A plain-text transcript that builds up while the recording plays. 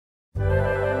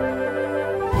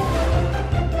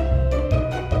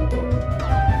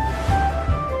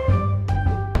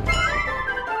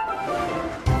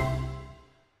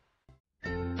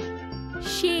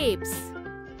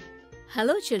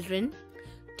Hello children,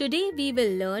 today we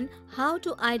will learn how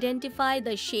to identify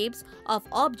the shapes of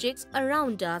objects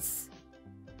around us.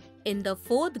 In the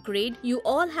 4th grade, you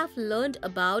all have learned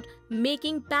about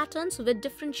making patterns with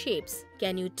different shapes.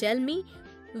 Can you tell me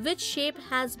which shape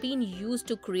has been used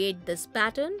to create this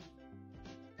pattern?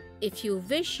 If you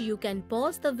wish, you can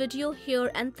pause the video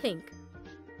here and think.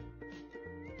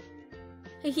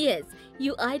 Yes,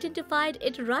 you identified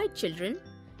it right, children.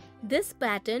 This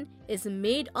pattern is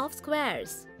made of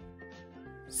squares.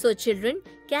 So children,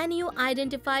 can you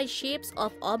identify shapes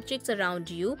of objects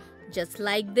around you just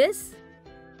like this?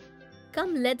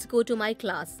 Come, let's go to my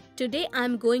class. Today I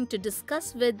am going to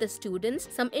discuss with the students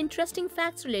some interesting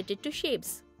facts related to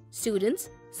shapes.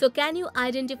 Students, so can you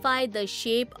identify the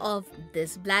shape of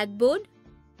this blackboard?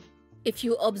 If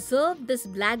you observe this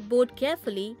blackboard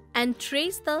carefully and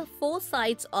trace the 4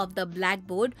 sides of the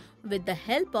blackboard with the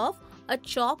help of a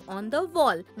chalk on the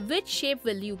wall, which shape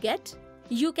will you get?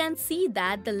 You can see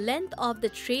that the length of the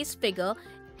traced figure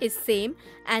is same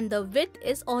and the width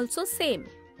is also same.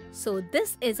 So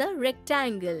this is a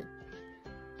rectangle.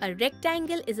 A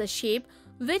rectangle is a shape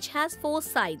which has 4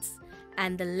 sides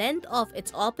and the length of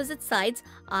its opposite sides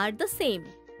are the same.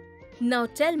 Now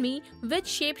tell me, which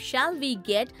shape shall we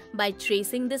get by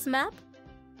tracing this map?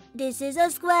 This is a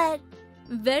square.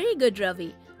 Very good,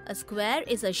 Ravi. A square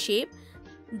is a shape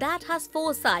that has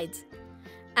 4 sides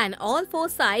and all 4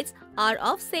 sides are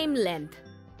of same length.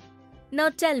 Now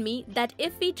tell me that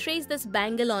if we trace this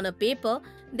bangle on a paper,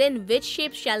 then which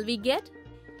shape shall we get?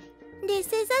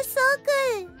 This is a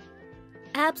circle.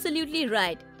 Absolutely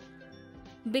right.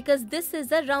 Because this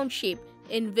is a round shape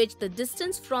in which the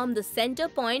distance from the center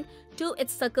point to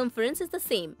its circumference is the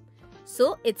same.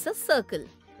 So it's a circle.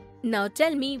 Now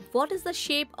tell me, what is the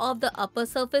shape of the upper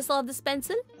surface of this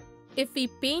pencil? If we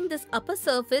paint this upper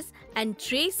surface and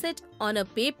trace it on a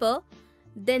paper,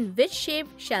 then which shape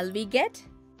shall we get?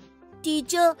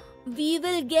 Teacher, we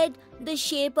will get the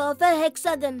shape of a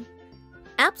hexagon.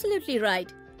 Absolutely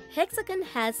right. Hexagon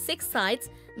has 6 sides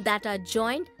that are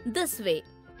joined this way.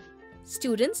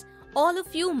 Students, all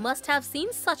of you must have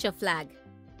seen such a flag.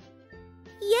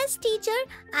 Yes, teacher,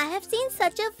 I have seen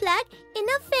such a flag in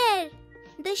a fair.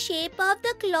 The shape of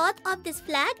the cloth of this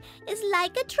flag is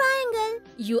like a triangle.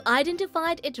 You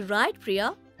identified it right,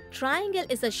 Priya. Triangle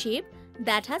is a shape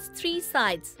that has 3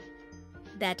 sides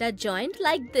that are joined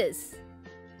like this.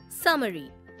 Summary.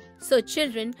 So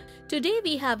children, today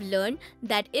we have learned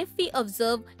that if we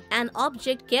observe an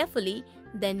object carefully,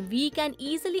 then we can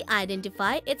easily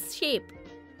identify its shape.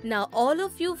 Now all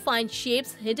of you find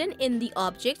shapes hidden in the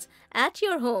objects at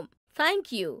your home.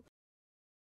 Thank you.